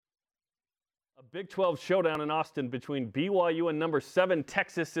A Big 12 showdown in Austin between BYU and number 7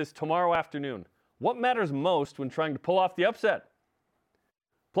 Texas is tomorrow afternoon. What matters most when trying to pull off the upset?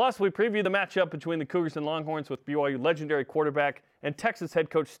 Plus, we preview the matchup between the Cougars and Longhorns with BYU legendary quarterback and Texas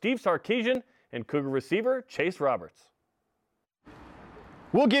head coach Steve Sarkisian and Cougar receiver Chase Roberts.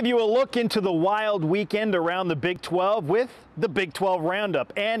 We'll give you a look into the wild weekend around the Big 12 with the Big 12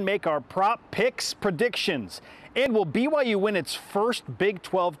 Roundup and make our prop picks predictions. And will BYU win its first Big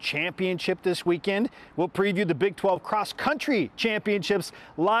 12 championship this weekend? We'll preview the Big 12 cross-country championships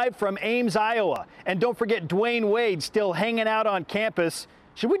live from Ames, Iowa. And don't forget Dwayne Wade still hanging out on campus.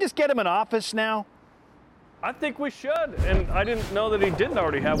 Should we just get him an office now? I think we should, and I didn't know that he didn't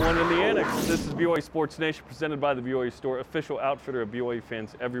already have one in the annex. This is BYU Sports Nation presented by the BYU Store, official outfitter of BYU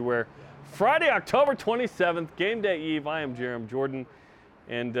fans everywhere. Friday, October 27th, game day eve. I am Jerem Jordan,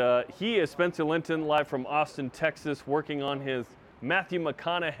 and he is Spencer Linton, live from Austin, Texas, working on his Matthew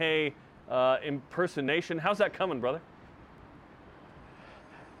McConaughey impersonation. How's that coming, brother?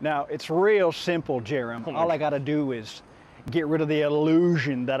 Now, it's real simple, Jerem. All I got to do is get rid of the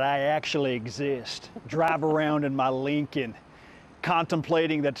illusion that I actually exist. Drive around in my Lincoln,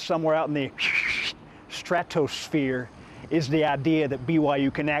 contemplating that somewhere out in the stratosphere is the idea that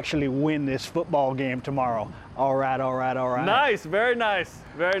BYU can actually win this football game tomorrow. All right. Nice, very nice,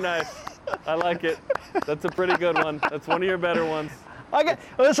 very nice. I like it. That's a pretty good one. That's one of your better ones. I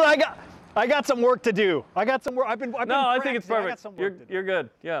got some work to do. I got some work. I think it's perfect. You're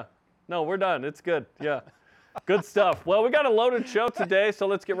good. Yeah. No, we're done. It's good. Yeah. Good stuff. Well, we got a loaded show today, so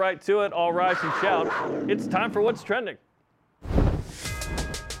let's get right to it. All rise and shout. It's time for What's Trending. I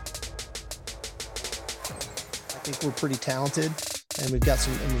think we're pretty talented, and we've got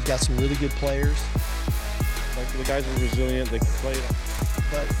some really good players. Like the guys are resilient. They can play.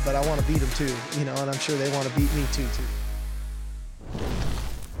 But I want to beat them too, and I'm sure they want to beat me too.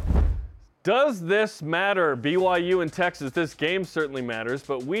 Does this matter? BYU and Texas, this game certainly matters,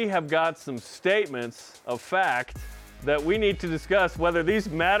 but we have got some statements of fact that we need to discuss whether these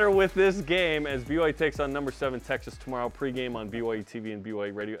matter with this game as BYU takes on number 7 Texas tomorrow, pregame on BYU TV and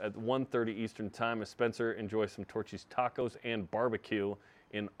BYU Radio at 1:30 Eastern Time as Spencer enjoys some Torchy's tacos and barbecue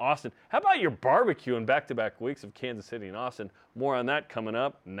in Austin. How about your barbecue in back-to-back weeks of Kansas City and Austin? More on that coming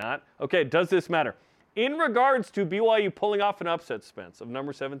up. Not. Okay, does this matter? In regards to BYU pulling off an upset, Spence, of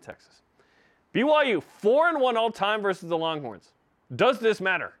number 7 Texas, BYU 4-1 all-time versus the Longhorns. Does this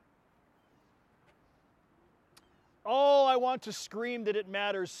matter? Oh, I want to scream that it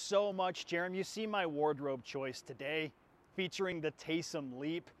matters so much, Jerem. You see my wardrobe choice today, featuring the Taysom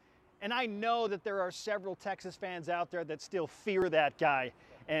Leap. And I know that there are several Texas fans out there that still fear that guy.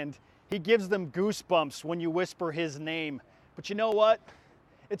 And he gives them goosebumps when you whisper his name. But you know what?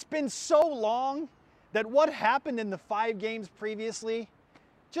 It's been so long that what happened in the 5 games previously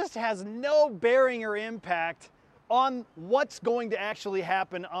just has no bearing or impact on what's going to actually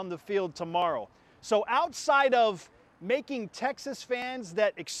happen on the field tomorrow. So outside of making Texas fans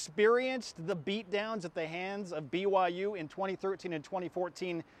that experienced the beatdowns at the hands of BYU in 2013 and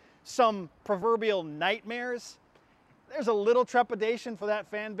 2014 some proverbial nightmares, there's a little trepidation for that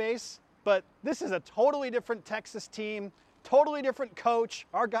fan base, but this is a totally different Texas team, totally different coach.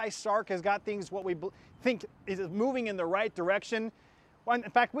 Our guy Sark has got things what we think is moving in the right direction. In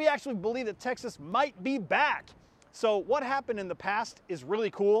fact, we actually believe that Texas might be back. So what happened in the past is really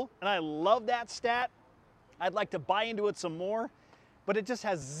cool, and I love that stat. I'd like to buy into it some more, but it just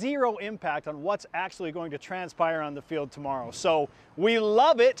has zero impact on what's actually going to transpire on the field tomorrow. So we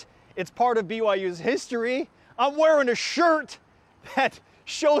love it. It's part of BYU's history. I'm wearing a shirt that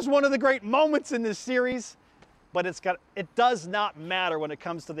shows one of the great moments in this series, but it does not matter when it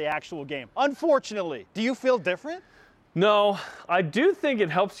comes to the actual game. Unfortunately, do you feel different? No, I do think it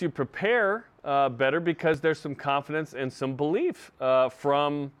helps you prepare better because there's some confidence and some belief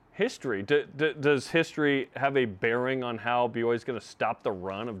from history. Does history have a bearing on how BYU is going to stop the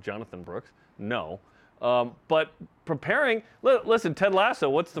run of Jonathan Brooks? No. But preparing, listen, Ted Lasso,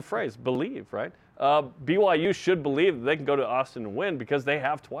 what's the phrase? Believe, right? BYU should believe that they can go to Austin and win because they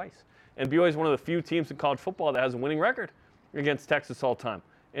have twice. And BYU is one of the few teams in college football that has a winning record against Texas all time.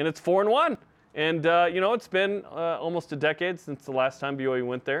 And it's 4-1. And, it's been almost a decade since the last time BYU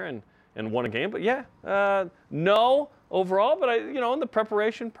went there and won a game. But, yeah, no overall. But, in the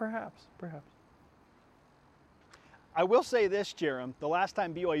preparation, perhaps. I will say this, Jerem. The last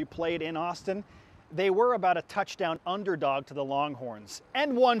time BYU played in Austin, they were about a touchdown underdog to the Longhorns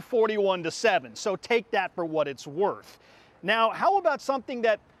and won 41-7. So take that for what it's worth. Now, how about something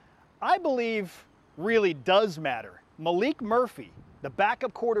that I believe really does matter? Malik Murphy, the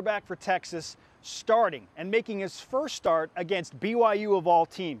backup quarterback for Texas, starting and making his first start against BYU of all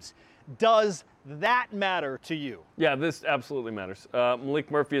teams. Does that matter to you? Yeah, this absolutely matters.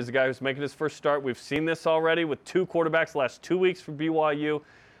 Malik Murphy is the guy who's making his first start. We've seen this already with 2 quarterbacks the last 2 weeks for BYU.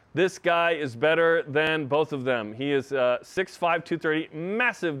 This guy is better than both of them. He is 6'5", 230,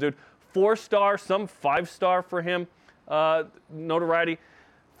 massive dude. 4-star, some 5-star for him. Notoriety.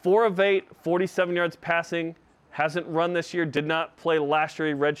 4 of 8, 47 yards passing. Hasn't run this year, did not play last year.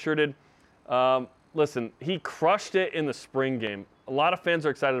 He redshirted. Listen, he crushed it in the spring game. A lot of fans are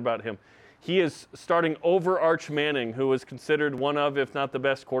excited about him. He is starting over Arch Manning, who was considered one of, if not the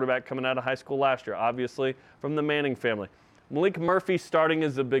best quarterback coming out of high school last year, obviously from the Manning family. Malik Murphy starting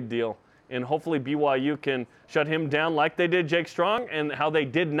is a big deal, and hopefully BYU can shut him down like they did Jake Strong and how they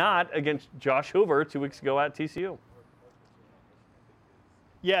did not against Josh Hoover 2 weeks ago at TCU.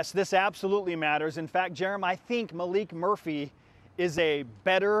 Yes, this absolutely matters. In fact, Jerem, I think Malik Murphy is a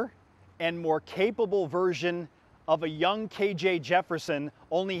better and more capable version of a young KJ Jefferson,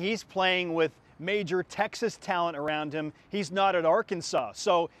 only he's playing with major Texas talent around him. He's not at Arkansas.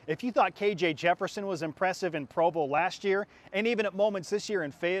 So if you thought KJ Jefferson was impressive in Provo last year, and even at moments this year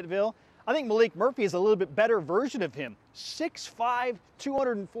in Fayetteville, I think Malik Murphy is a little bit better version of him. 6'5",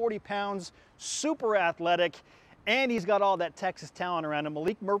 240 pounds, super athletic, and he's got all that Texas talent around him.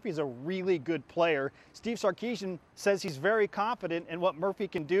 Malik Murphy's a really good player. Steve Sarkisian says he's very confident in what Murphy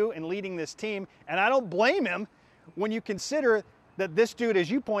can do in leading this team, and I don't blame him when you consider that this dude, as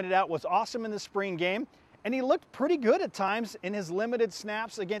you pointed out, was awesome in the spring game, and he looked pretty good at times in his limited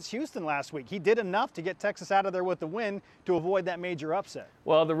snaps against Houston last week. He did enough to get Texas out of there with the win to avoid that major upset.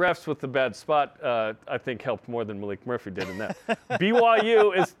 Well, the refs with the bad spot, I think, helped more than Malik Murphy did in that.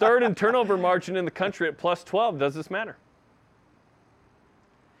 BYU is 3rd in turnover margin in the country at +12. Does this matter?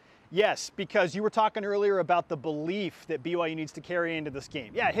 Yes, because you were talking earlier about the belief that BYU needs to carry into this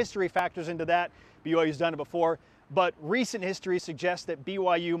game. Yeah, history factors into that. BYU's done it before. But recent history suggests that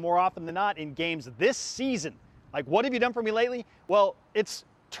BYU, more often than not, in games this season, like, what have you done for me lately? Well, it's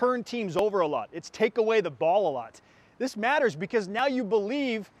turn teams over a lot. It's take away the ball a lot. This matters because now you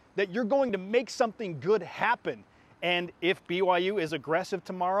believe that you're going to make something good happen. And if BYU is aggressive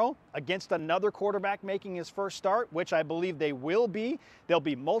tomorrow against another quarterback making his first start, which I believe they will be, there'll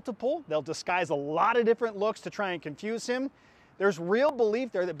be multiple. They'll disguise a lot of different looks to try and confuse him. There's real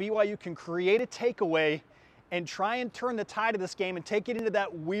belief there that BYU can create a takeaway and try and turn the tide of this game and take it into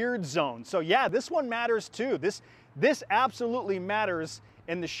that weird zone. So yeah, this one matters too. This absolutely matters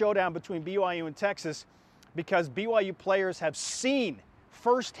in the showdown between BYU and Texas because BYU players have seen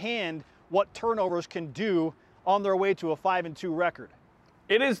firsthand what turnovers can do on their way to a 5-2 record.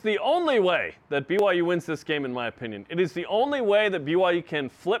 It is the only way that BYU wins this game, in my opinion. It is the only way that BYU can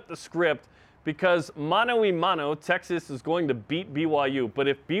flip the script because mano a mano, Texas is going to beat BYU. But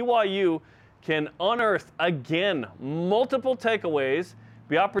if BYU can unearth, again, multiple takeaways,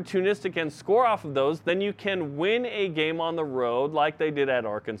 be opportunistic and score off of those, then you can win a game on the road like they did at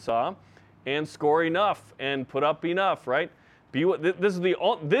Arkansas and score enough and put up enough, right?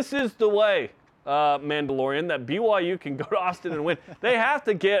 This is the way, Mandalorian, that BYU can go to Austin and win. They have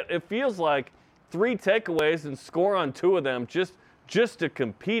to get, it feels like, 3 takeaways and score on 2 of them just to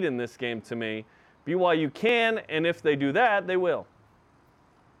compete in this game to me. BYU can, and if they do that, they will.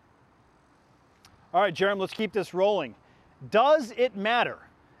 All right, Jerem, let's keep this rolling. Does it matter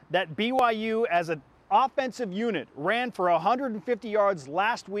that BYU as an offensive unit ran for 150 yards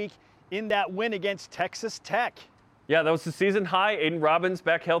last week in that win against Texas Tech? Yeah, that was the season high. Aiden Robbins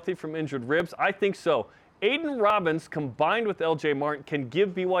back healthy from injured ribs. I think so. Aiden Robbins combined with LJ Martin can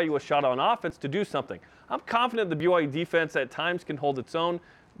give BYU a shot on offense to do something. I'm confident the BYU defense at times can hold its own.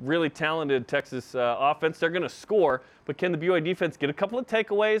 Really talented Texas offense. They're going to score, but can the BYU defense get a couple of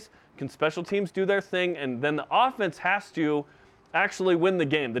takeaways? Can special teams do their thing? And then the offense has to actually win the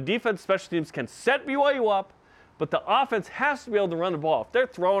game. The defense, special teams can set BYU up, but the offense has to be able to run the ball. If they're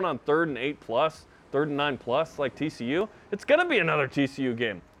throwing on 3rd and 8+, 3rd and 9+ like TCU, it's going to be another TCU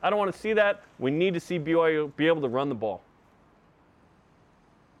game. I don't want to see that. We need to see BYU be able to run the ball.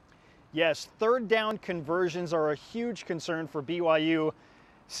 Yes, 3rd down conversions are a huge concern for BYU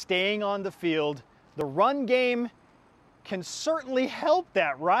staying on the field. The run game can certainly help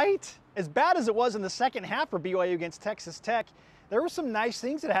that, right? As bad as it was in the second half for BYU against Texas Tech, there were some nice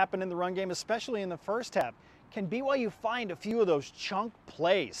things that happened in the run game, especially in the first half. Can BYU find a few of those chunk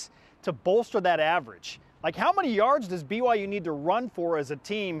plays to bolster that average? Like, how many yards does BYU need to run for as a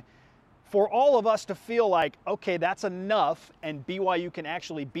team for all of us to feel like, okay, that's enough and BYU can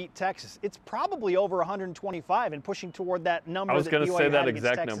actually beat Texas? It's probably over 125 and pushing toward that number. I was going to say that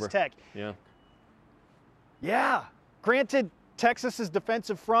exact Texas number. Tech. Yeah. Yeah. Granted, Texas's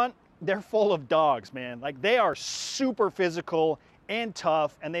defensive front, they're full of dogs, man. Like, they are super physical and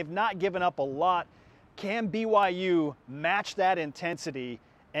tough, and they've not given up a lot. Can BYU match that intensity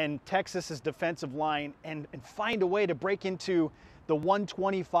and Texas's defensive line and find a way to break into the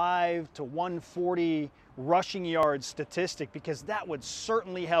 125 to 140 rushing yards statistic? Because that would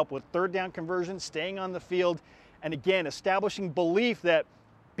certainly help with third down conversion, staying on the field, and again, establishing belief that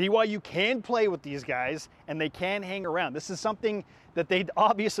BYU can play with these guys and they can hang around. This is something that they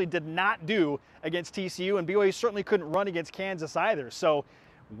obviously did not do against TCU, and BYU certainly couldn't run against Kansas either. So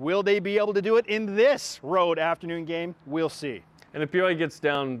will they be able to do it in this road afternoon game? We'll see. And if BYU gets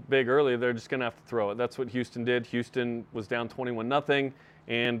down big early, they're just going to have to throw it. That's what Houston did. Houston was down 21-0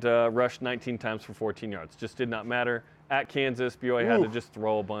 and rushed 19 times for 14 yards. Just did not matter. At Kansas, BYU had to just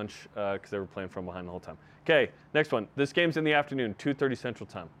throw a bunch because they were playing from behind the whole time. Okay, next one. This game's in the afternoon, 2:30 Central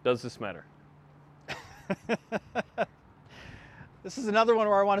Time. Does this matter? This is another one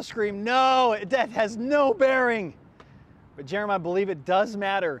where I want to scream, no, that has no bearing. But Jeremy, I believe it does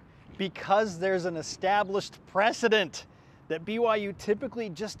matter because there's an established precedent that BYU typically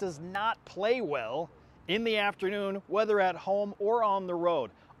just does not play well in the afternoon, whether at home or on the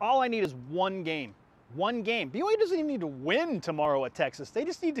road. All I need is one game. One game. BYU doesn't even need to win tomorrow at Texas. They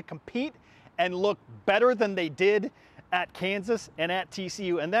just need to compete and look better than they did at Kansas and at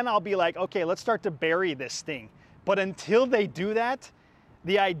TCU. And then I'll be like, okay, let's start to bury this thing. But until they do that,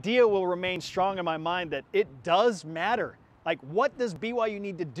 the idea will remain strong in my mind that it does matter. Like, what does BYU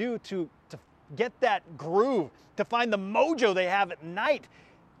need to do to get that groove, to find the mojo they have at night?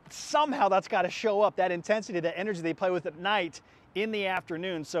 Somehow that's got to show up, that intensity, that energy they play with at night in the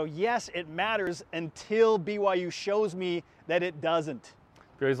afternoon. So yes, it matters until BYU shows me that it doesn't.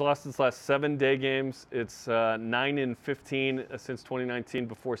 BYU's lost its last 7 day games. It's 9-15 since 2019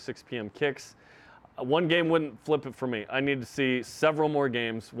 before 6 p.m. kicks. One game wouldn't flip it for me. I need to see several more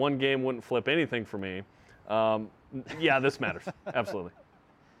games. One game wouldn't flip anything for me. Yeah, this matters. Absolutely.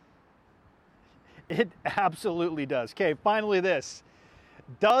 It absolutely does. Okay, finally this.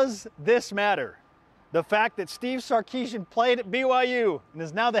 Does this matter? The fact that Steve Sarkisian played at BYU and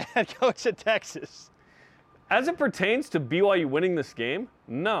is now the head coach at Texas. As it pertains to BYU winning this game,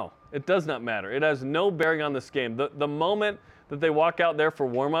 no, it does not matter. It has no bearing on this game. The moment that they walk out there for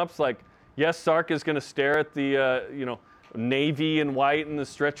warm-ups, like, yes, Sark is going to stare at the, navy and white and the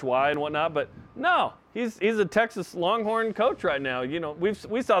stretch Y and whatnot, but no, he's a Texas Longhorn coach right now.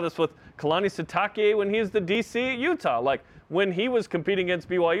 We saw this with Kalani Sitake when he was the DC at Utah. Like, when he was competing against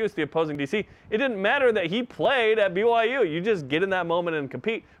BYU as the opposing DC, it didn't matter that he played at BYU. You just get in that moment and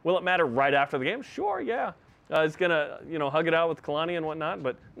compete. Will it matter right after the game? Sure, yeah. He's going to, hug it out with Kalani and whatnot,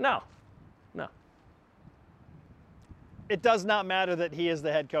 but no. It does not matter that he is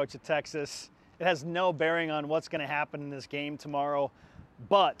the head coach at Texas. It has no bearing on what's going to happen in this game tomorrow.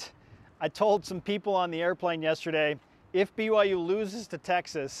 But I told some people on the airplane yesterday, if BYU loses to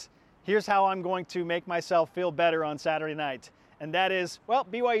Texas, here's how I'm going to make myself feel better on Saturday night. And that is, well,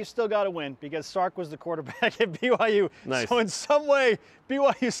 BYU still got to win because Sark was the quarterback at BYU. Nice. So in some way,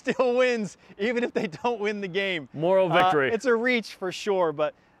 BYU still wins even if they don't win the game. Moral victory. It's a reach for sure,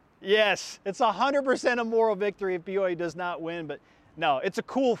 but yes, it's 100% a moral victory if BYU does not win. But no, it's a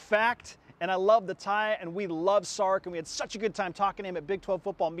cool fact, and I love the tie, and we love Sark, and we had such a good time talking to him at Big 12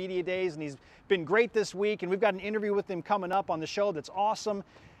 Football Media Days, and he's been great this week, and we've got an interview with him coming up on the show that's awesome.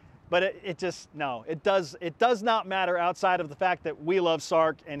 But it does not matter outside of the fact that we love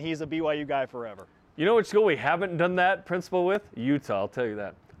Sark and he's a BYU guy forever. You know which school we haven't done that principle with? Utah, I'll tell you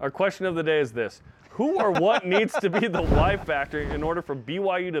that. Our question of the day is this. Who or what needs to be the Y factor in order for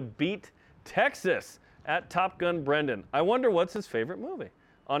BYU to beat Texas? At Top Gun Brendan. I wonder what's his favorite movie.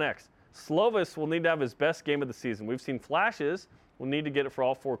 On X. Slovis will need to have his best game of the season. We've seen flashes. We'll need to get it for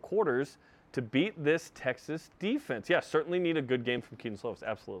all 4 quarters to beat this Texas defense. Yeah, certainly need a good game from Keaton Slovis.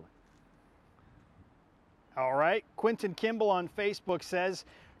 Absolutely. All right. Quentin Kimball on Facebook says,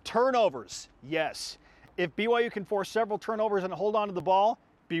 turnovers, yes. If BYU can force several turnovers and hold on to the ball,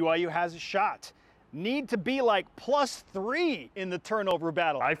 BYU has a shot. Need to be like +3 in the turnover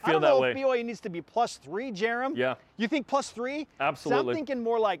battle. I feel that way. I don't know if BYU needs to be +3, Jerem. Yeah. You think +3? Absolutely. So I'm thinking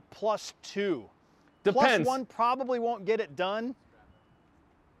more like +2. Depends. +1 probably won't get it done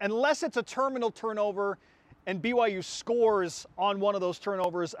unless it's a terminal turnover and BYU scores on one of those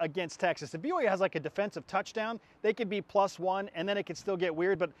turnovers against Texas. If BYU has like a defensive touchdown, they could be +1, and then it could still get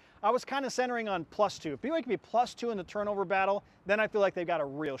weird. But I was kind of centering on +2. If BYU can be +2 in the turnover battle, then I feel like they've got a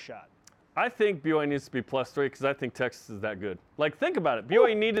real shot. I think BYU needs to be +3 because I think Texas is that good. Like, think about it.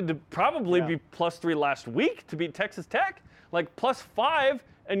 BYU needed to probably be +3 last week to beat Texas Tech. Like, +5,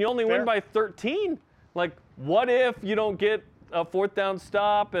 and you only win by 13. Like, what if you don't get a 4th down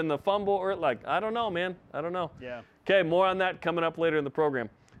stop and the fumble? Or, like, I don't know, man. I don't know. Yeah. Okay, more on that coming up later in the program.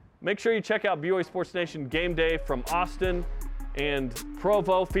 Make sure you check out BYU Sports Nation Game Day from Austin and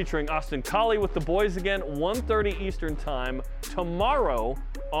Provo, featuring Austin Collie with the boys again, 1:30 Eastern Time tomorrow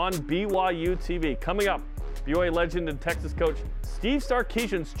on BYU TV. Coming up, BYU legend and Texas coach Steve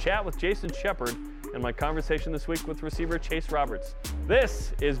Sarkisian's chat with Jason Shepard and my conversation this week with receiver Chase Roberts.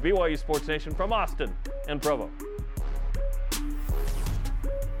 This is BYU Sports Nation from Austin and Provo.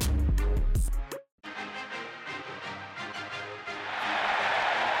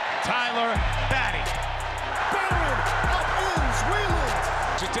 Tyler Batty. Barron up ends,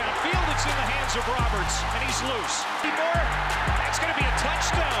 Wheeland. It downfield, it's in the hands of Roberts, and he's loose. More. That's going to be a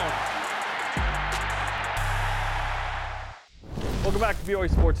touchdown. Welcome back to BYU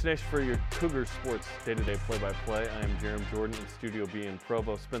Sports Nation for your Cougar Sports day-to-day play-by-play. I am Jeremy Jordan in Studio B in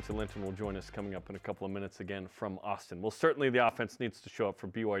Provo. Spencer Linton will join us coming up in a couple of minutes again from Austin. Well, certainly the offense needs to show up for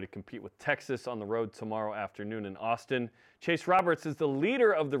BYU to compete with Texas on the road tomorrow afternoon in Austin. Chase Roberts is the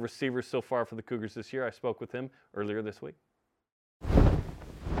leader of the receivers so far for the Cougars this year. I spoke with him earlier this week.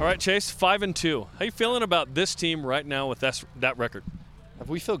 All right, Chase, 5-2. How you feeling about this team right now with that record?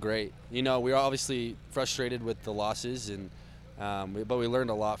 We feel great. You know, we're obviously frustrated with the losses, and but we learned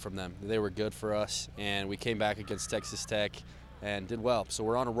a lot from them. They were good for us, and we came back against Texas Tech and did well. So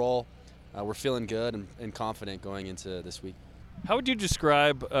we're on a roll. We're feeling good and confident going into this week. How would you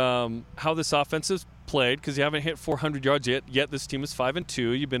describe how this offense has played? Because you haven't hit 400 yards yet this team is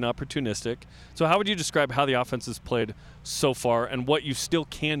 5-2. You've been opportunistic. So how would you describe how the offense has played so far and what you still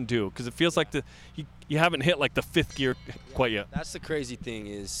can do? Because it feels like you haven't hit like the fifth gear quite yet. That's the crazy thing,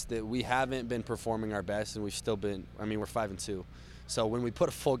 is that we haven't been performing our best, and we've still been. I mean, we're 5-2. So when we put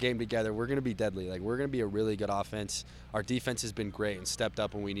a full game together, we're going to be deadly. Like, we're going to be a really good offense. Our defense has been great and stepped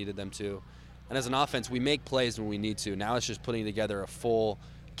up when we needed them to. And as an offense, we make plays when we need to. Now it's just putting together a full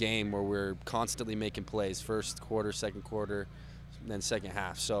game where we're constantly making plays, first quarter, second quarter, then second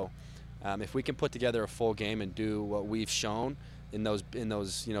half. So if we can put together a full game and do what we've shown in those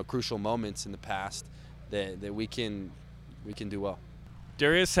crucial moments in the past, that we can do well.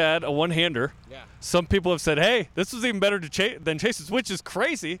 Darius had a one-hander. Yeah. Some people have said, hey, this was even better than Chase's, which is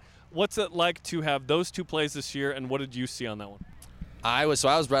crazy. What's it like to have those two plays this year, and what did you see on that one? I was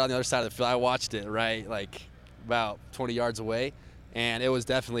right on the other side of the field. I watched it, right, like about 20 yards away, and it was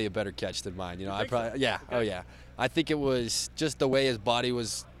definitely a better catch than mine. You know, yeah. Okay. Oh yeah. I think it was just the way his body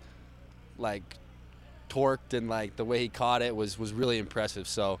was like torqued, and like the way he caught it was really impressive.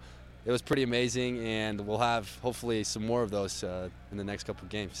 So it was pretty amazing, and we'll have hopefully some more of those in the next couple of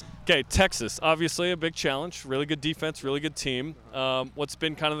games. Okay, Texas, obviously a big challenge, really good defense, really good team. What's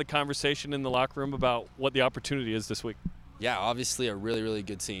been kind of the conversation in the locker room about what the opportunity is this week? Yeah, obviously a really, really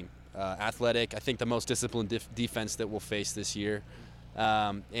good team. Athletic, I think the most disciplined defense that we'll face this year.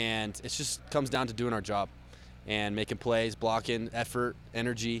 And it just comes down to doing our job and making plays, blocking, effort,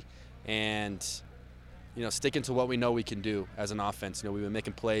 energy, and sticking to what we know we can do as an offense. We've been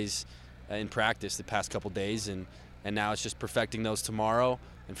making plays in practice the past couple days, and now it's just perfecting those tomorrow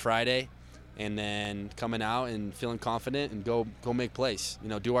and Friday, and then coming out and feeling confident and go make plays.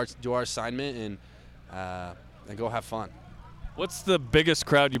 Do our assignment and go have fun. What's the biggest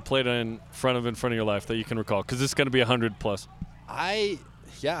crowd you played in front of your life that you can recall? Because this is going to be 100 plus. I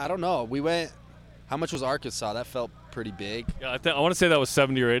don't know. We went. How much was Arkansas? That felt pretty big. Yeah, I want to say that was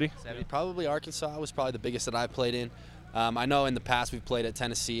 70 or 80. 70. Probably Arkansas was probably the biggest that I played in. I know in the past we've played at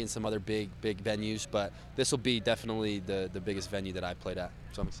Tennessee and some other big venues, but this will be definitely the biggest venue that I played at.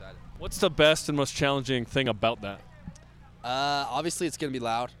 So I'm excited. What's the best and most challenging thing about that? Obviously, it's going to be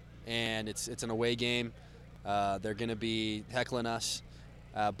loud, and it's an away game. They're going to be heckling us,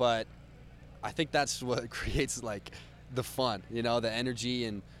 but I think that's what creates like the fun, the energy,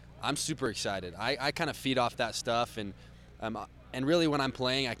 and I'm super excited. I kind of feed off that stuff, and really when I'm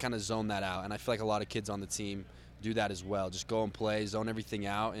playing, I kind of zone that out, and I feel like a lot of kids on the team do that as well. Just go and play, zone everything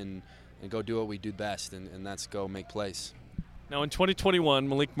out, and go do what we do best, and that's go make plays. Now in 2021,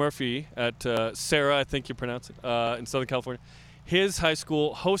 Malik Murphy at Sarah, I think you pronounce it, in Southern California, his high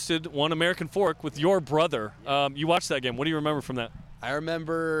school hosted One American Fork with your brother. You watched that game. What do you remember from that? I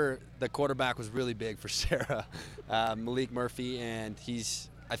remember the quarterback was really big for Sarah, Malik Murphy, and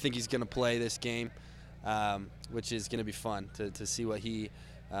I think he's going to play this game, which is going to be fun to see what he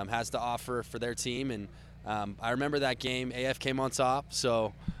has to offer for their team. And I remember that game. AF came on top.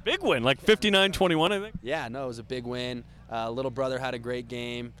 So big win, like 59-21, I think. Yeah, no, it was a big win. Little brother had a great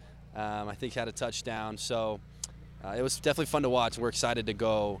game. I think had a touchdown. So it was definitely fun to watch. We're excited to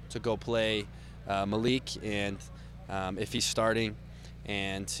go play Malik, and if he's starting,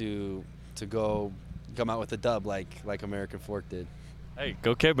 and to come out with a dub like American Fork did. Hey,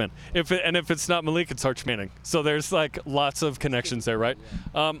 go Caveman. If it's not Malik, it's Arch Manning. So there's like lots of connections there, right?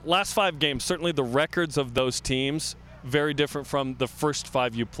 Last 5 games, certainly the records of those teams, very different from the first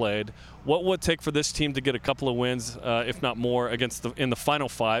 5 you played. What would it take for this team to get a couple of wins, if not more, in the final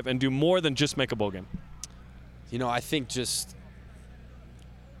 5 and do more than just make a bowl game? I think just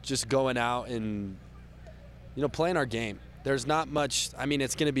going out and, playing our game. There's not much. I mean,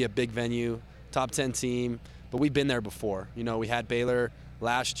 it's going to be a big venue, top 10 team. But we've been there before. We had Baylor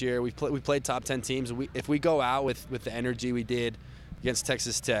last year. We played top 10 teams. If we go out with the energy we did against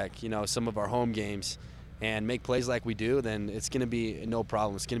Texas Tech, some of our home games, and make plays like we do, then it's going to be no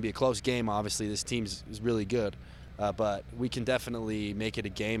problem. It's going to be a close game, obviously. This team is really good. But we can definitely make it a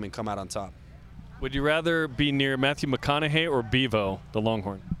game and come out on top. Would you rather be near Matthew McConaughey or Bevo, the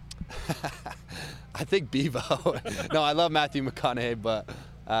Longhorn? I think Bevo. No, I love Matthew McConaughey, but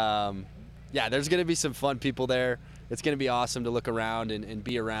yeah, there's going to be some fun people there. It's going to be awesome to look around and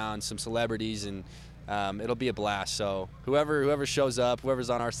be around some celebrities, and it'll be a blast. So whoever shows up, whoever's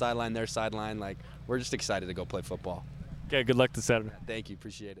on our sideline, their sideline, like, we're just excited to go play football. Okay, good luck this Saturday. Thank you,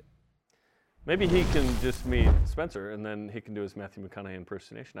 appreciate it. Maybe he can just meet Spencer, and then he can do his Matthew McConaughey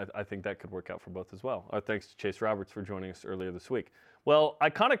impersonation. I think that could work out for both as well. Our thanks to Chase Roberts for joining us earlier this week. Well,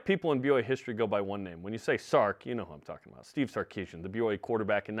 iconic people in BYU history go by one name. When you say Sark, you know who I'm talking about. Steve Sarkisian, the BYU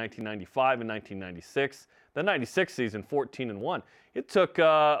quarterback in 1995 and 1996. The 96 season, 14-1. It took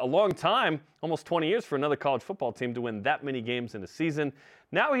a long time, almost 20 years, for another college football team to win that many games in a season.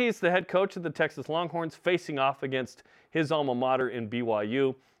 Now he's the head coach of the Texas Longhorns, facing off against his alma mater in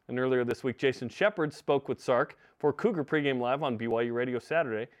BYU. And earlier this week, Jason Shepard spoke with Sark for Cougar Pregame Live on BYU Radio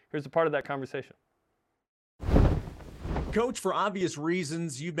Saturday. Here's a part of that conversation. Coach, for obvious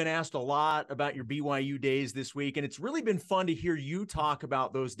reasons, you've been asked a lot about your BYU days this week, and it's really been fun to hear you talk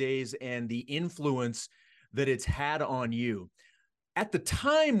about those days and the influence that it's had on you. At the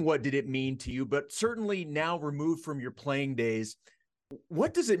time, what did it mean to you? But certainly now removed from your playing days,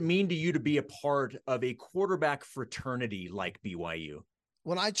 what does it mean to you to be a part of a quarterback fraternity like BYU?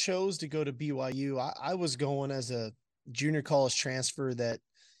 When I chose to go to BYU, I was going as a junior college transfer that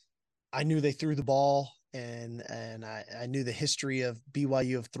I knew they threw the ball, and I knew the history of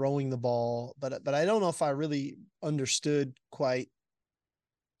BYU of throwing the ball, but I don't know if I really understood quite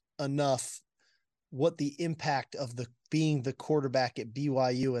enough what the impact of being the quarterback at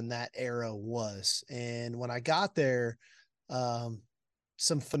BYU in that era was. And when I got there,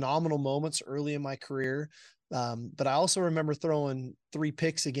 some phenomenal moments early in my career. But I also remember throwing 3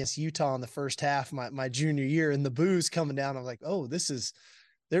 picks against Utah in the first half, my junior year, and the boos coming down. I'm like, oh,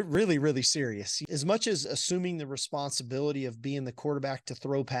 they're really, really serious. As much as assuming the responsibility of being the quarterback to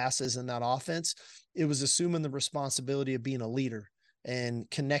throw passes in that offense, it was assuming the responsibility of being a leader and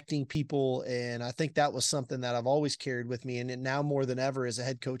connecting people. And I think that was something that I've always carried with me, and now more than ever as a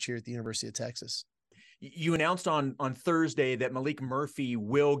head coach here at the University of Texas. You announced on Thursday that Malik Murphy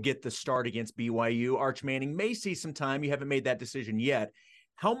will get the start against BYU. Arch Manning may see some time. You haven't made that decision yet.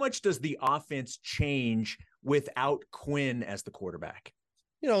 How much does the offense change without Quinn as the quarterback?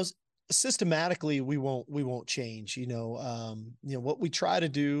 Systematically, we won't change. What we try to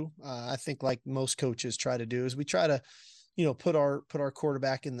do, I think, like most coaches try to do, is we try to, put our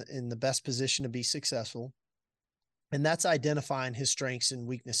quarterback in the best position to be successful. And that's identifying his strengths and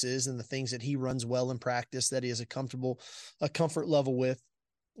weaknesses and the things that he runs well in practice, that he has a comfort level with.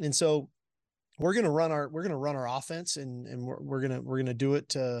 And so we're going to run our offense, and we're going to do it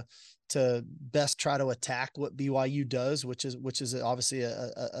to best try to attack what BYU does, which is obviously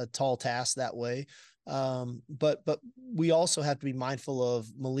a tall task that way. But we also have to be mindful of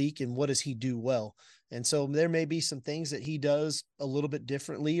Malik and what does he do well. And so there may be some things that he does a little bit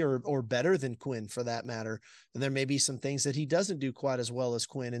differently or better than Quinn, for that matter. And there may be some things that he doesn't do quite as well as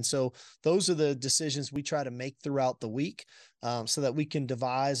Quinn. And so those are the decisions we try to make throughout the week, so that we can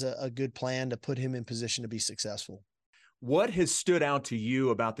devise a good plan to put him in position to be successful. What has stood out to you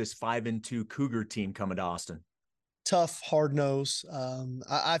about this 5-2 Cougar team coming to Austin? Tough, hard nose.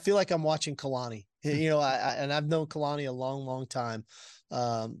 I feel like I'm watching Kalani. And I've known Kalani a long, long time.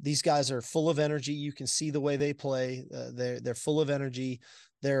 These guys are full of energy. You can see the way they play. They're full of energy.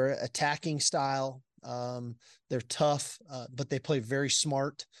 Their attacking style. They're tough, but they play very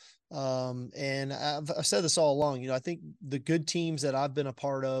smart. And I've said this all along. I think the good teams that I've been a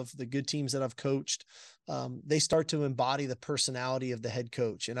part of, the good teams that I've coached, they start to embody the personality of the head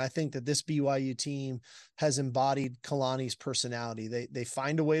coach. And I think that this BYU team has embodied Kalani's personality. They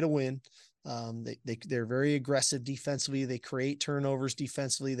find a way to win. They're very aggressive defensively. They create turnovers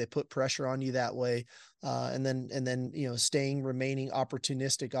defensively. They put pressure on you that way. And then remaining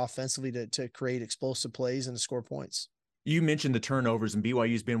opportunistic offensively to create explosive plays and to score points. You mentioned the turnovers, and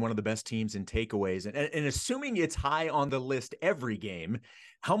BYU's been one of the best teams in takeaways. And assuming it's high on the list every game,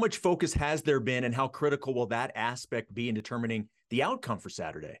 how much focus has there been, and how critical will that aspect be in determining the outcome for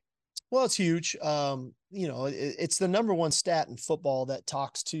Saturday? Well, it's huge. It's the number one stat in football that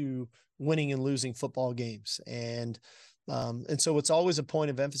talks to winning and losing football games. And so it's always a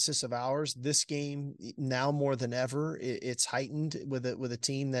point of emphasis of ours. This game now more than ever, it's heightened with a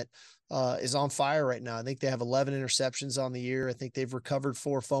team that is on fire right now. I think they have 11 interceptions on the year. I think they've recovered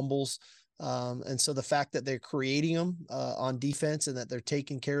 4 fumbles. And so the fact that they're creating them on defense and that they're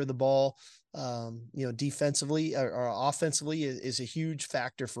taking care of the ball, defensively or offensively is a huge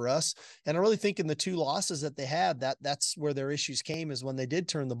factor for us. And I really think in the 2 losses that they had, that's where their issues came, is when they did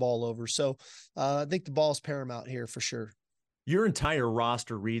turn the ball over. So I think the ball is paramount here for sure. Your entire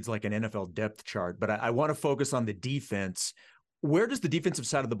roster reads like an NFL depth chart, but I want to focus on the defense. Where does the defensive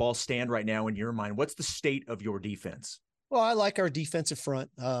side of the ball stand right now in your mind? What's the state of your defense? Well, I like our defensive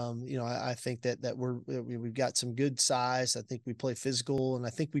front. I think that we've got some good size. I think we play physical, and I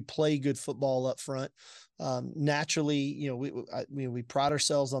think we play good football up front. Naturally, we pride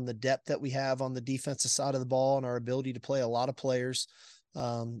ourselves on the depth that we have on the defensive side of the ball and our ability to play a lot of players.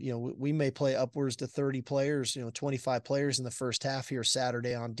 We may play upwards to 30 players, 25 players in the first half here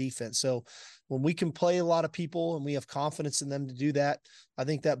Saturday on defense. So when we can play a lot of people and we have confidence in them to do that, I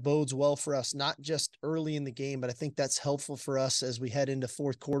think that bodes well for us, not just early in the game, but I think that's helpful for us as we head into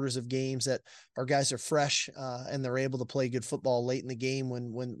fourth quarters of games, that our guys are fresh and they're able to play good football late in the game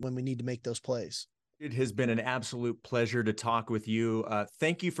when we need to make those plays. It has been an absolute pleasure to talk with you.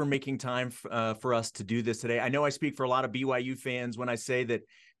 Thank you for making time for us to do this today. I know I speak for a lot of BYU fans when I say that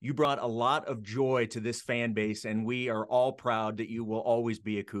you brought a lot of joy to this fan base, and we are all proud that you will always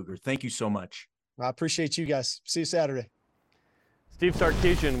be a Cougar. Thank you so much. I appreciate you guys. See you Saturday. Steve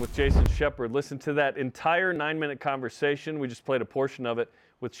Sarkisian with Jason Shepard. Listen to that entire 9-minute conversation. We just played a portion of it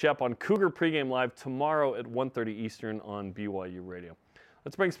with Shep on Cougar Pregame Live tomorrow at 1:30 Eastern on BYU Radio.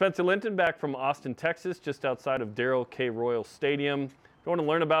 Let's bring Spencer Linton back from Austin, Texas, just outside of Darrell K. Royal Stadium. If you want to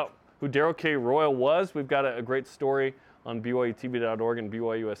learn about who Darrell K. Royal was, we've got a great story on BYUtv.org and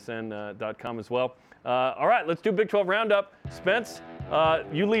BYUSN.com as well. All right, let's do Big 12 Roundup. Spence,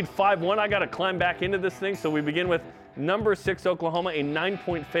 you lead 5-1. I got to climb back into this thing. So we begin with number 6 Oklahoma, a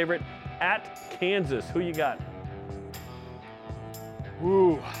 9-point favorite at Kansas. Who you got?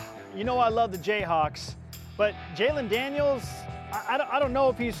 Ooh, I love the Jayhawks, but Jalen Daniels, I don't know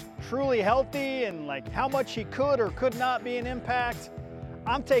if he's truly healthy and how much he could or could not be an impact.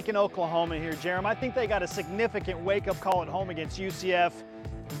 I'm taking Oklahoma here, Jerem. I think they got a significant wake-up call at home against UCF.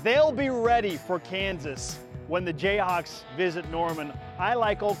 They'll be ready for Kansas when the Jayhawks visit Norman. I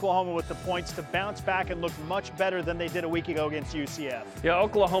like Oklahoma with the points to bounce back and look much better than they did a week ago against UCF. Yeah,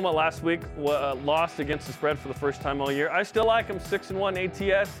 Oklahoma last week lost against the spread for the first time all year. I still like them,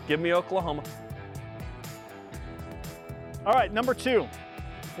 6-1 ATS. Give me Oklahoma. All right, number 2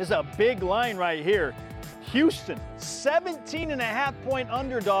 is a big line right here. Houston, 17.5-point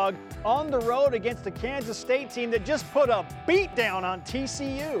underdog on the road against the Kansas State team that just put a beat down on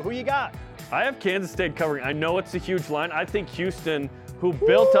TCU. Who you got? I have Kansas State covering. I know it's a huge line. I think Houston, who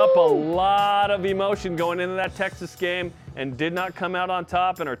built up a lot of emotion going into that Texas game and did not come out on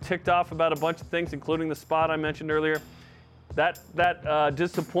top and are ticked off about a bunch of things, including the spot I mentioned earlier. That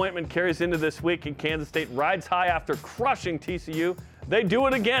disappointment carries into this week, and Kansas State rides high after crushing TCU. They do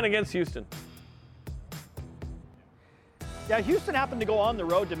it again against Houston. Yeah, Houston happened to go on the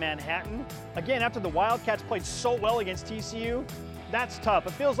road to Manhattan. Again, after the Wildcats played so well against TCU, that's tough.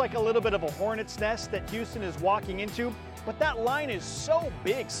 It feels like a little bit of a hornet's nest that Houston is walking into, but that line is so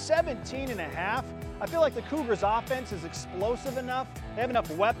big, 17.5. I feel like the Cougars' offense is explosive enough. They have enough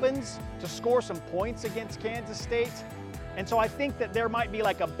weapons to score some points against Kansas State. And so I think that there might be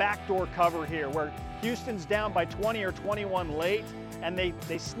a backdoor cover here where Houston's down by 20 or 21 late, and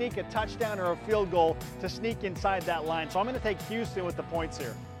they sneak a touchdown or a field goal to sneak inside that line. So I'm going to take Houston with the points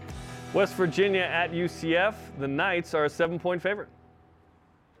here. West Virginia at UCF. The Knights are a 7-point favorite.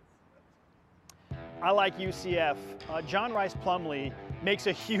 I like UCF. John Rice Plumlee makes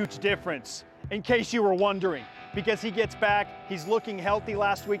a huge difference, in case you were wondering, because he gets back. He's looking healthy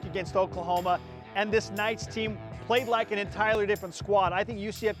last week against Oklahoma, and this Knights team played like an entirely different squad. I think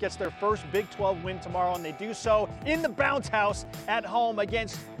UCF gets their first Big 12 win tomorrow, and they do so in the bounce house at home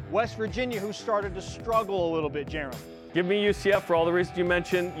against West Virginia, who started to struggle a little bit, Jeremy. Give me UCF for all the reasons you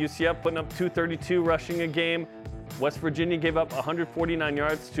mentioned. UCF putting up 232 rushing a game. West Virginia gave up 149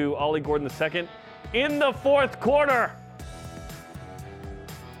 yards to Ollie Gordon II in the fourth quarter.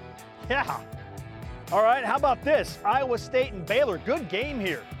 Yeah. All right, how about this? Iowa State and Baylor, good game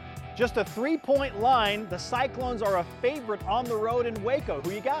here. Just a 3-point line. The Cyclones are a favorite on the road in Waco.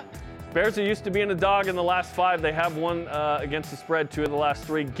 Who you got? Bears are used to being a dog in the last 5. They have won against the spread 2 of the last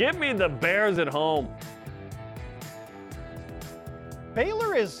 3. Give me the Bears at home.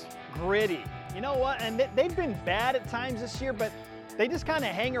 Baylor is gritty. You know what? And they've been bad at times this year, but they just kind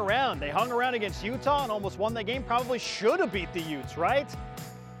of hang around. They hung around against Utah and almost won that game. Probably should have beat the Utes, right?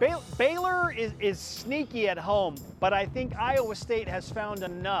 Baylor is sneaky at home, but I think Iowa State has found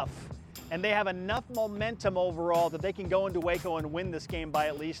enough, and they have enough momentum overall that they can go into Waco and win this game by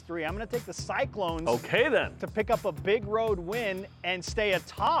at least 3. I'm going to take the Cyclones to pick up a big road win and stay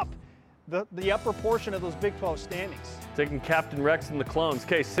atop the upper portion of those Big 12 standings. Taking Captain Rex and the Clones.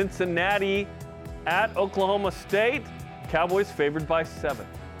 Okay, Cincinnati at Oklahoma State. Cowboys favored by 7.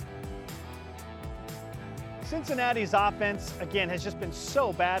 Cincinnati's offense, again, has just been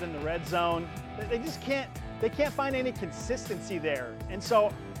so bad in the red zone. They just can't find any consistency there. And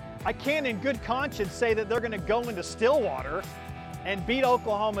so I can't in good conscience say that they're going to go into Stillwater and beat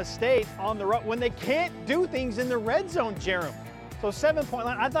Oklahoma State on the road when they can't do things in the red zone, Jerem. So 7-point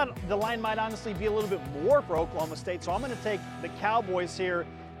line. I thought the line might honestly be a little bit more for Oklahoma State. So I'm going to take the Cowboys here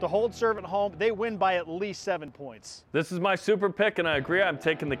to hold serve at home. They win by at least 7 points. This is my super pick, and I agree. I'm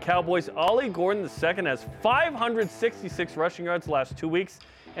taking the Cowboys. Ollie Gordon II has 566 rushing yards the last 2 weeks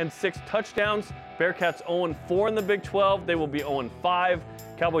and 6 touchdowns. Bearcats 0-4 in the Big 12. They will be 0-5.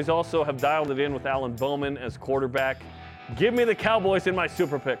 Cowboys also have dialed it in with Alan Bowman as quarterback. Give me the Cowboys in my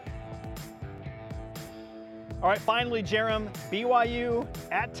super pick. All right, finally, Jerem, BYU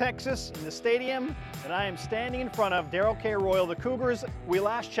at Texas in the stadium that I am standing in front of, Darrell K. Royal. The Cougars, we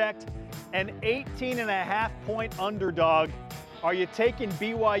last checked, an 18.5-point underdog. Are you taking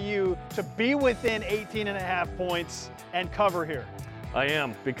BYU to be within 18.5 points and cover here? I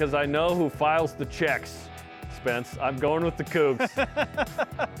am, because I know who files the checks, Spence. I'm going with the Cougs.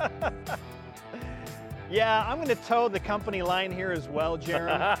 Yeah, I'm going to toe the company line here as well,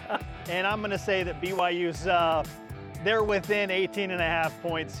 Jerem. And I'm going to say that BYU's, they're within 18.5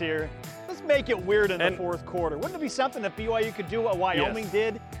 points here. Let's make it weird in the fourth quarter. Wouldn't it be something if BYU could do what Wyoming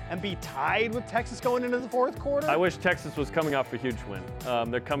did and be tied with Texas going into the fourth quarter? I wish Texas was coming off a huge win.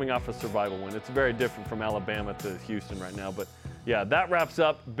 They're coming off a survival win. It's very different from Alabama to Houston right now. But yeah, that wraps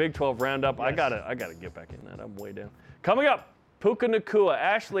up Big 12 roundup. Yes. I gotta get back in that. I'm way down. Coming up, Puka Nacua,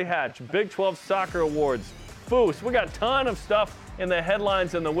 Ashley Hatch, Big 12 Soccer Awards, Foose. We got a ton of stuff in the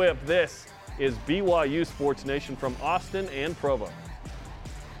headlines and the whip. This is BYU Sports Nation from Austin and Provo.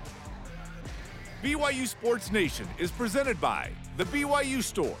 BYU Sports Nation is presented by the BYU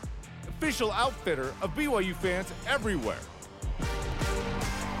Store, official outfitter of BYU fans everywhere.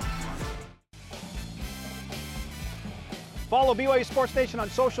 Follow BYU Sports Nation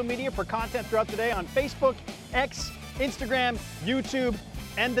on social media for content throughout the day on Facebook, X, Instagram, YouTube,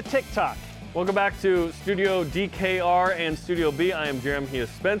 and the TikTok. Welcome back to Studio DKR and Studio B. I am Jeremy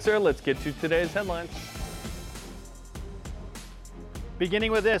Spencer. Let's get to today's headlines.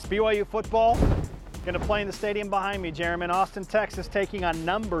 Beginning with this, BYU football going to play in the stadium behind me, Jeremy. Austin, Texas, taking on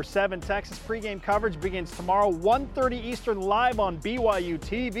number 7 Texas. Pregame coverage begins tomorrow, 1:30 Eastern, live on BYU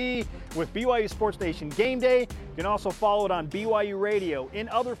TV with BYU Sports Nation Game Day. You can also follow it on BYU Radio. In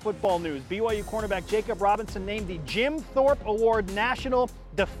other football news, BYU cornerback Jacob Robinson named the Jim Thorpe Award National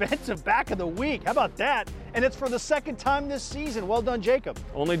Defensive Back of the Week. How about that? And it's for the second time this season. Well done, Jacob.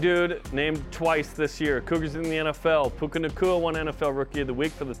 Only dude named twice this year. Cougars in the NFL. Puka Nacua won NFL Rookie of the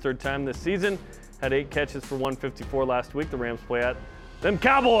Week for the 3rd time this season. Had 8 catches for 154 last week. The Rams play at them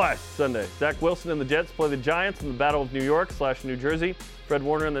Cowboys Sunday. Zach Wilson and the Jets play the Giants in the Battle of New York/New Jersey. Fred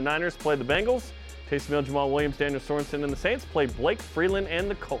Warner and the Niners play the Bengals. Taysom Hill, Jamal Williams, Daniel Sorensen and the Saints play Blake Freeland and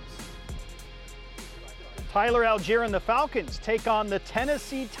the Colts. Tyler Algier and the Falcons take on the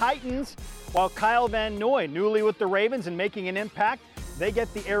Tennessee Titans, while Kyle Van Noy, newly with the Ravens and making an impact, they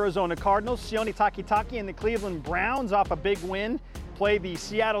get the Arizona Cardinals. Sione Takitaki and the Cleveland Browns, off a big win, play the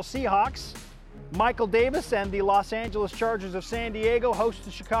Seattle Seahawks. Michael Davis and the Los Angeles Chargers of San Diego host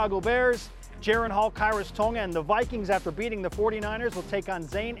the Chicago Bears. Jaron Hall, Kairos Tonga, and the Vikings, after beating the 49ers, will take on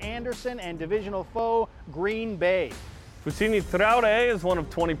Zane Anderson and divisional foe Green Bay. Fusini Traore is one of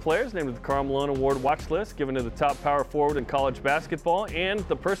 20 players named to the Karl Malone Award watch list, given to the top power forward in college basketball and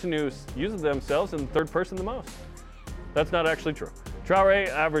the person who uses themselves in third person the most. That's not actually true. Traore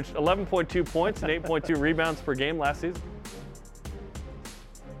averaged 11.2 points and 8.2 rebounds per game last season.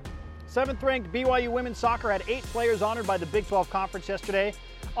 7th-ranked BYU women's soccer had 8 players honored by the Big 12 Conference yesterday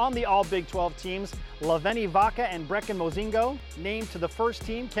on the all Big 12 teams. Laveni Vaca and Brecken Mozingo named to the first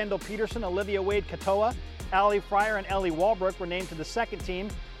team. Kendall Peterson, Olivia Wade-Katoa, Allie Fryer, and Ellie Walbrook were named to the second team.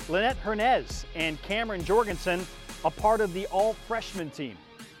 Lynette Hernez and Cameron Jorgensen a part of the all-freshman team.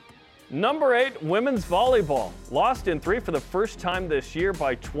 Number 8, women's volleyball. Lost in 3 for the first time this year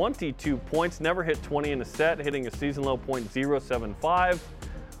by 22 points. Never hit 20 in a set, hitting a season low .075.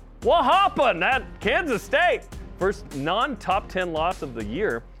 What happened at Kansas State? First non-top 10 loss of the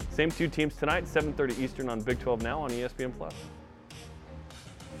year. Same two teams tonight, 7:30 Eastern on Big 12 Now on ESPN+.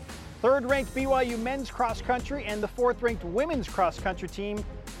 Third-ranked BYU men's cross country and the fourth-ranked women's cross country team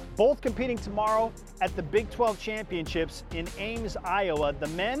both competing tomorrow at the Big 12 Championships in Ames, Iowa. The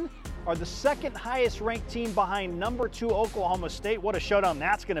men are the second highest ranked team behind number 2 Oklahoma State. What a showdown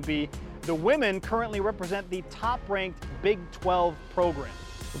that's going to be. The women currently represent the top-ranked Big 12 program.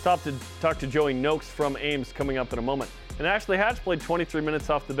 We'll talk to Joey Nokes from Ames coming up in a moment. And Ashley Hatch played 23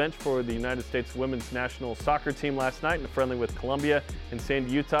 minutes off the bench for the United States women's national soccer team last night in a friendly with Columbia in Sandy,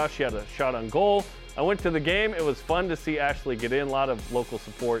 Utah. She had a shot on goal. I went to the game. It was fun to see Ashley get in. A lot of local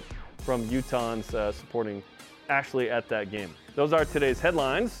support from Utahns supporting Ashley at that game. Those are today's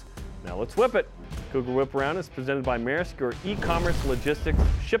headlines. Now let's whip it. Cougar Whip Around is presented by Maersk, your e-commerce logistics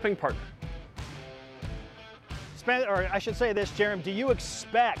shipping partner. Or I should say this, Jerem, do you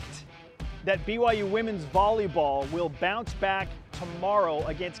expect that BYU women's volleyball will bounce back tomorrow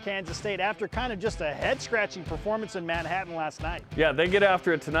against Kansas State after kind of just a head-scratching performance in Manhattan last night? Yeah, they get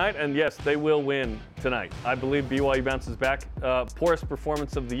after it tonight, and yes, they will win tonight. I believe BYU bounces back. Poorest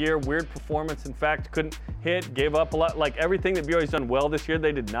performance of the year, weird performance. In fact, couldn't hit, gave up a lot. Like everything that BYU's done well this year,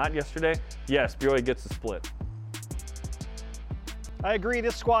 they did not yesterday. Yes, BYU gets the split. I agree,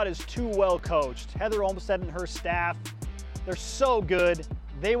 this squad is too well coached. Heather Olmstead and her staff, they're so good.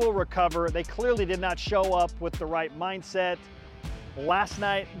 They will recover. They clearly did not show up with the right mindset last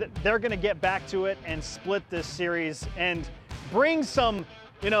night. They're going to get back to it and split this series and bring some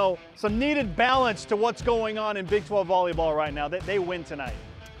needed balance to what's going on in Big 12 volleyball right now. They win tonight.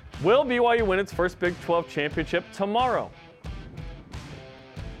 Will BYU win its first Big 12 championship tomorrow?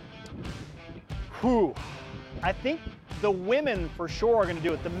 I think the women for sure are going to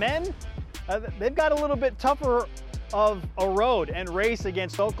do it. The men, they've got a little bit tougher of a road and race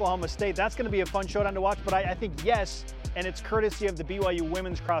against Oklahoma State. That's going to be a fun showdown to watch, but I think yes, and it's courtesy of the BYU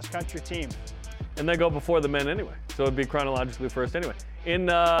women's cross-country team. And they go before the men anyway, so it'd be chronologically first anyway. On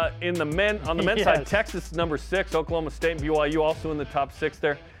the men's Yes. side, Texas is number 6, Oklahoma State and BYU also in the top 6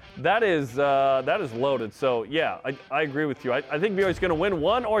 there. That is loaded. So yeah, I agree with you. I think BYU's going to win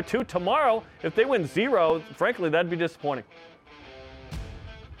 1 or 2 tomorrow. If they win 0, frankly, that'd be disappointing.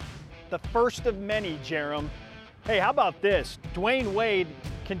 The first of many, Jerem. Hey, how about this? Dwayne Wade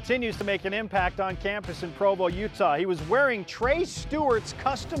continues to make an impact on campus in Provo, Utah. He was wearing Trey Stewart's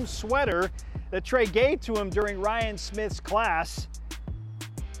custom sweater that Trey gave to him during Ryan Smith's class.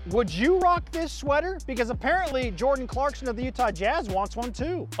 Would you rock this sweater? Because apparently Jordan Clarkson of the Utah Jazz wants one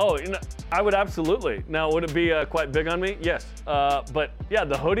too. Oh, I would absolutely. Now, would it be quite big on me? Yes. But yeah,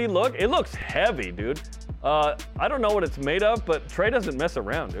 the hoodie look, it looks heavy, dude. I don't know what it's made of, but Trey doesn't mess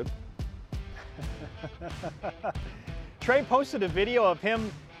around, dude. Trey posted a video of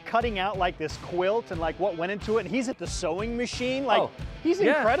him cutting out like this quilt and like what went into it, and he's at the sewing machine. Like, he's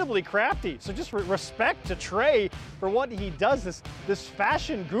incredibly crafty. So just respect to Trey for what he does. This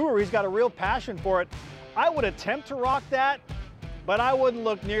fashion guru, he's got a real passion for it. I would attempt to rock that, but I wouldn't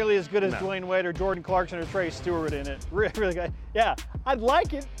look nearly as good as Dwayne Wade or Jordan Clarkson or Trey Stewart in it. Really good. Yeah, I'd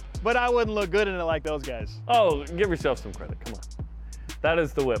like it, but I wouldn't look good in it like those guys. Oh, give yourself some credit. Come on. That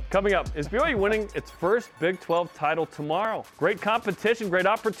is the whip. Coming up, is BYU winning its first Big 12 title tomorrow? Great competition, great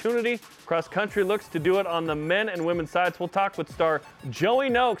opportunity. Cross country looks to do it on the men and women's sides. We'll talk with star Joey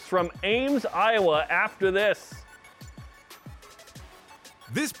Nokes from Ames, Iowa after this.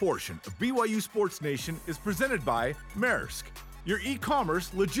 This portion of BYU Sports Nation is presented by Maersk, your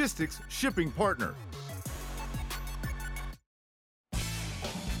e-commerce logistics shipping partner.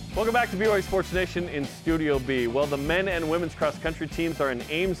 Welcome back to BYU Sports Nation in Studio B. Well, the men and women's cross-country teams are in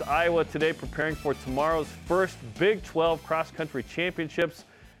Ames, Iowa today preparing for tomorrow's first Big 12 cross-country championships.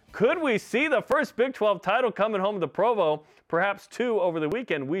 Could we see the first Big 12 title coming home to Provo? Perhaps 2 over the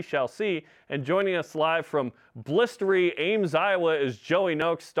weekend, we shall see. And joining us live from blistery Ames, Iowa is Joey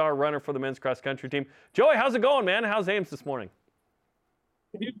Nokes, star runner for the men's cross-country team. Joey, how's it going, man? How's Ames this morning?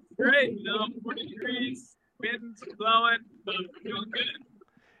 It's great. 40 degrees, wind's blowing, but feeling good.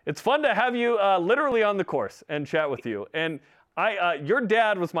 It's fun to have you literally on the course and chat with you. And your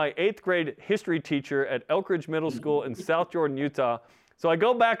dad was my 8th grade history teacher at Elk Ridge Middle School in South Jordan, Utah. So I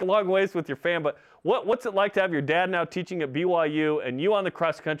go back a long ways with your fam, but what's it like to have your dad now teaching at BYU and you on the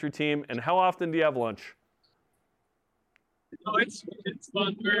cross-country team, and how often do you have lunch? Oh, it's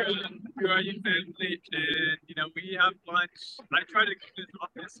fun. We're a BYU family, and, we have lunch. I try to go to his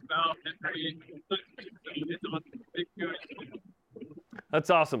office about every Sunday, so it's on big good. That's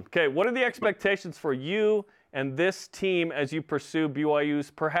awesome. Okay, what are the expectations for you and this team as you pursue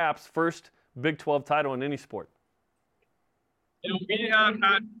BYU's perhaps first Big 12 title in any sport? We have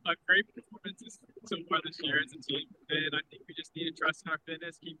had a great performance so far this year as a team, and I think we just need to trust in our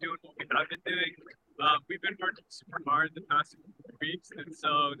fitness, keep doing what we have been doing. We've been working super hard the past few weeks, and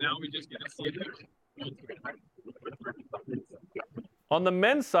so now we just get to see it. On the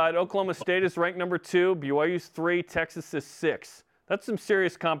men's side, Oklahoma State is ranked number 2, BYU's 3, Texas is 6. That's some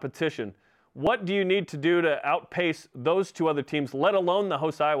serious competition. What do you need to do to outpace those 2 other teams, let alone the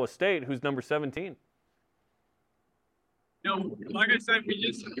host Iowa State, who's number 17? Like I said, we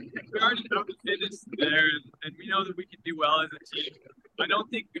already have the fitness there, and we know that we can do well as a team. I don't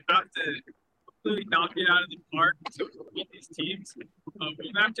think we have to completely knock it out of the park to beat these teams.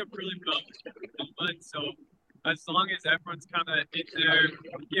 We match up really well, so as long as everyone's kind of in there,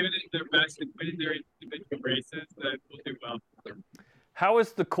 giving it their best and winning their individual races, then we'll do well. How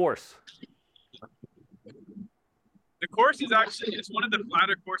is the course? The course is it's one of the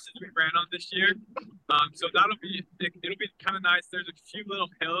flatter courses we ran on this year. So it'll be kind of nice. There's a few little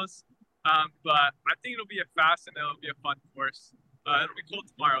hills, but I think it'll be a fast and it'll be a fun course. It'll be cold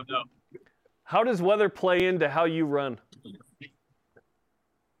tomorrow though. How does weather play into how you run?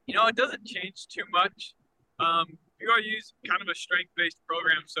 It doesn't change too much. BYU's kind of a strength-based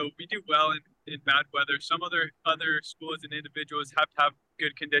program, so we do well in bad weather. Some other schools and individuals have to have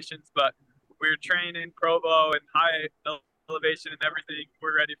good conditions, but we're trained in Provo and high elevation and everything.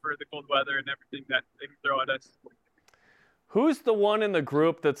 We're ready for the cold weather and everything that they can throw at us. Who's the one in the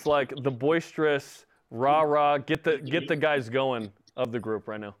group that's like the boisterous, rah-rah, get the guys going of the group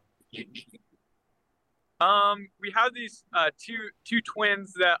right now? We have these two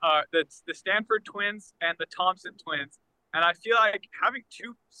twins that's the Stanford twins and the Thompson twins. And I feel like having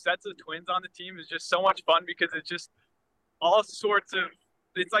 2 sets of twins on the team is just so much fun because it's just all sorts of,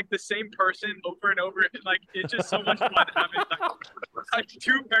 it's like the same person over and over. Like, it's just so much fun having like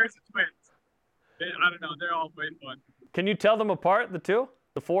 2 pairs of twins. I don't know. They're all way fun. Can you tell them apart, the 2?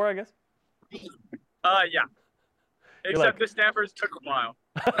 The 4, I guess? Yeah. Except the Stanfords took a while.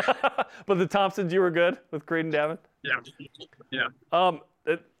 But the Thompsons, you were good with Creed and Davin? Yeah.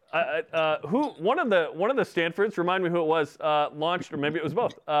 One of the Stanfords, remind me who it was, launched, or maybe it was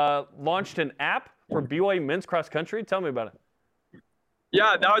both, launched an app for BYU men's cross country. Tell me about it.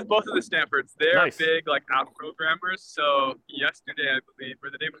 Yeah, that was both of the Stanfords. They're nice. Big app programmers. So yesterday, I believe, or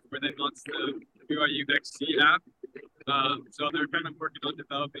the day before, they launched the BYU XC app. So they're kind of working on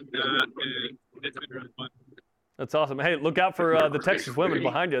developing that, and it's been really fun. That's awesome. Hey, look out for the Texas women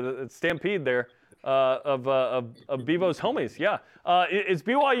behind you. The stampede there of Bevo's homies. Yeah. Is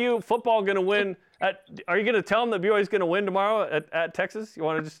BYU football going to win? Are you going to tell them that BYU is going to win tomorrow at Texas? You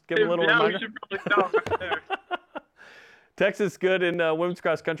want to just give them a little reminder? Yeah, we should probably tell them right there. Texas good in women's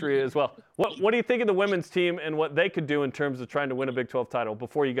cross country as well. What do you think of the women's team and what they could do in terms of trying to win a Big 12 title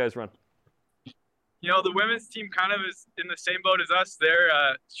before you guys run? The women's team kind of is in the same boat as us. They're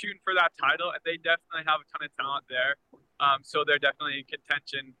shooting for that title, and they definitely have a ton of talent there. So they're definitely in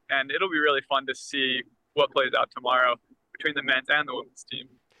contention, and it'll be really fun to see what plays out tomorrow between the men's and the women's team.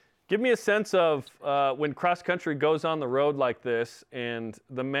 Give me a sense of when cross country goes on the road like this, and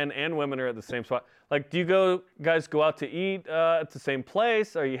the men and women are at the same spot. Like, do you guys go out to eat at the same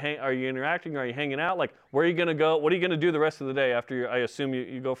place? Are you interacting? Are you hanging out? Like, where are you going to go? What are you going to do the rest of the day after I assume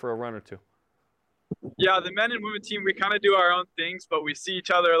you go for a run or 2? Yeah, the men and women team, we kind of do our own things, but we see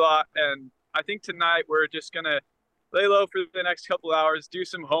each other a lot. And I think tonight we're just going to lay low for the next couple hours, do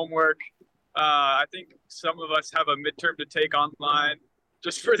some homework. I think some of us have a midterm to take online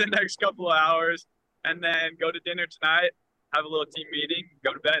just for the next couple of hours, and then go to dinner tonight, have a little team meeting,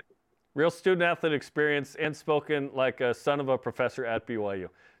 go to bed. Real student-athlete experience and spoken like a son of a professor at BYU.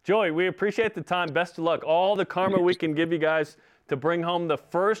 Joey, we appreciate the time. Best of luck. All the karma we can give you guys to bring home the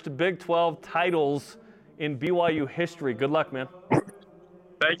first Big 12 titles in BYU history. Good luck, man.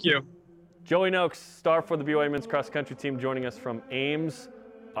 Thank you. Joey Nokes, star for the BYU men's cross-country team, joining us from Ames,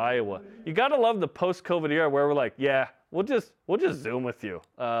 Iowa. You got to love the post-COVID era where we're like, yeah, we'll just Zoom with you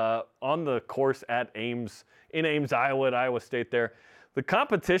on the course at Ames, in Ames, Iowa, at Iowa State there. The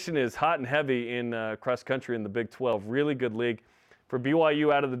competition is hot and heavy in cross-country in the Big 12. Really good league. For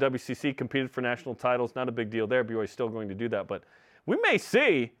BYU out of the WCC, competed for national titles. Not a big deal there. BYU is still going to do that. But we may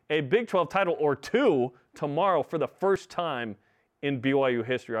see a Big 12 title or 2 tomorrow for the first time in BYU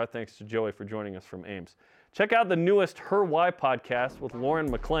history. Our thanks to Joey for joining us from Ames. Check out the newest Her Why podcast with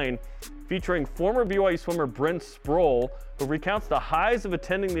Lauren McLean, featuring former BYU swimmer Bryn Sproul, who recounts the highs of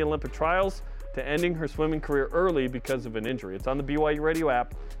attending the Olympic trials to ending her swimming career early because of an injury. It's on the BYU Radio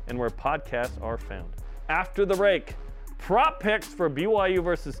app and where podcasts are found. After the break, prop picks for BYU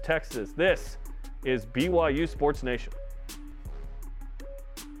versus Texas. This is BYU Sports Nation.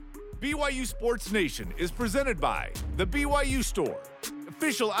 BYU Sports Nation is presented by the BYU Store,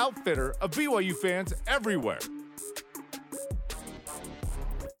 official outfitter of BYU fans everywhere.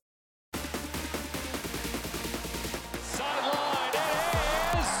 Sideline,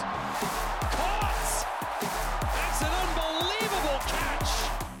 it is caught! That's an unbelievable catch!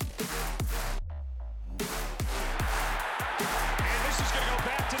 And this is going to go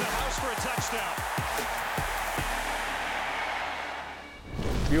back to the house for a touchdown.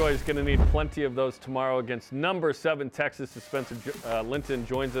 BYU is going to need plenty of those tomorrow against number 7 Texas. Spencer Linton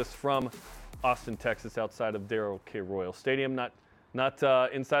joins us from Austin, Texas, outside of Darrell K. Royal Stadium. Not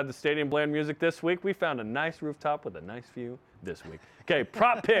inside the stadium blaring music this week. We found a nice rooftop with a nice view this week. Okay,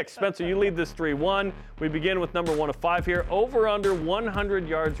 prop picks. Spencer, you lead this 3-1. We begin with number 1 of 5 here. Over under 100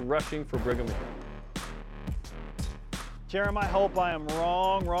 yards rushing for Brigham Young. Jeremy, I hope I am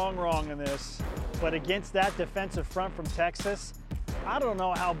wrong in this. But against that defensive front from Texas, I don't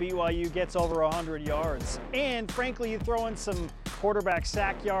know how BYU gets over 100 yards. And frankly, you throw in some quarterback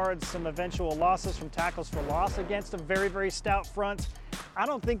sack yards, some eventual losses from tackles for loss against a very, very stout front. I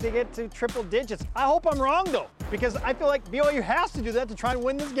don't think they get to triple digits. I hope I'm wrong, though, because I feel like BYU has to do that to try and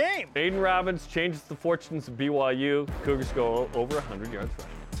win this game. Aiden Robbins changes the fortunes of BYU. Cougars go over 100 yards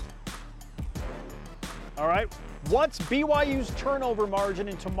rushing. All right, what's BYU's turnover margin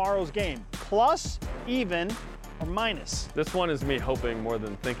in tomorrow's game? Plus, even, or minus? This one is me hoping more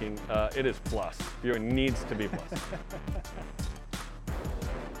than thinking. It is plus. BYU needs to be plus.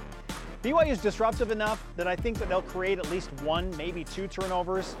 BYU is disruptive enough that I think that they'll create at least 1, maybe 2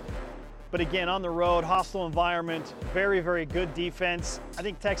 turnovers. But again, on the road, hostile environment, very, very good defense. I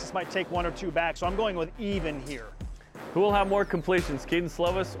think Texas might take 1 or 2 back, so I'm going with even here. Who will have more completions, Keaton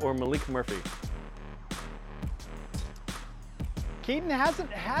Slovis or Malik Murphy? Keaton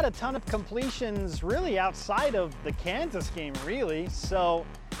hasn't had a ton of completions really outside of the Kansas game, really. So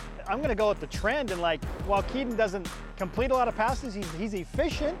I'm going to go with the trend. And like, while Keaton doesn't complete a lot of passes, he's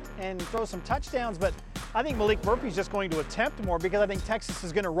efficient and throws some touchdowns. But I think Malik Murphy's just going to attempt more because I think Texas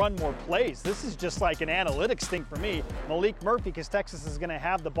is going to run more plays. This is just like an analytics thing for me. Malik Murphy, because Texas is going to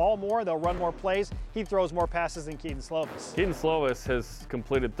have the ball more, they'll run more plays. He throws more passes than Keaton Slovis. Keaton Slovis has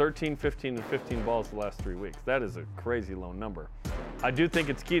completed 13, 15, and 15 balls the last 3 weeks. That is a crazy low number. I do think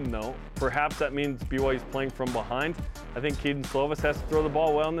it's Keaton, though. Perhaps that means BYU's playing from behind. I think Keaton Slovis has to throw the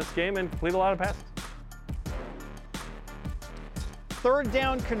ball well in this game and complete a lot of passes. Third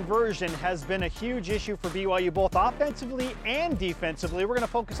down conversion has been a huge issue for BYU, both offensively and defensively. We're going to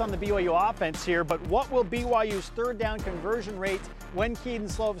focus on the BYU offense here, but what will BYU's third down conversion rate when Keaton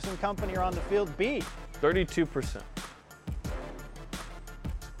Slovis and company are on the field be? 32%.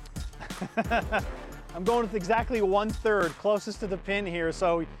 I'm going with exactly 1/3, closest to the pin here.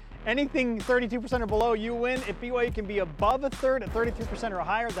 So anything 32% or below, you win. If BYU can be above 1/3 at 33% or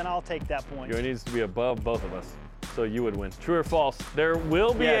higher, then I'll take that point. BYU needs to be above both of us, so you would win. True or false? There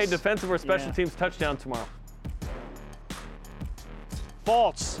will be a defensive or special teams touchdown tomorrow.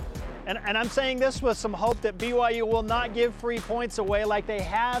 False. And I'm saying this with some hope that BYU will not give free points away like they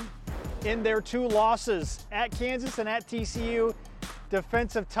have in their 2 losses at Kansas and at TCU.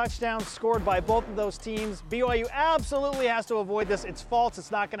 Defensive touchdowns scored by both of those teams. BYU absolutely has to avoid this. It's false.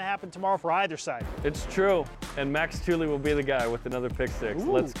 It's not going to happen tomorrow for either side. It's true. And Max Tooley will be the guy with another pick 6.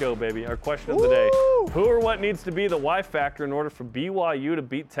 Ooh. Let's go, baby. Our question of the day. Who or what needs to be the Y factor in order for BYU to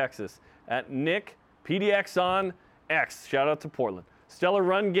beat Texas? At Nick PDX on X. Shout out to Portland. Stellar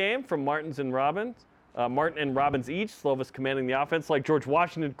run game from Martin and Robbins each. Slovis commanding the offense like George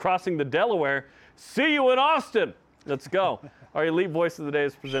Washington crossing the Delaware. See you in Austin. Let's go. Our elite voice of the day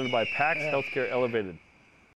is presented by PAX Healthcare Elevated.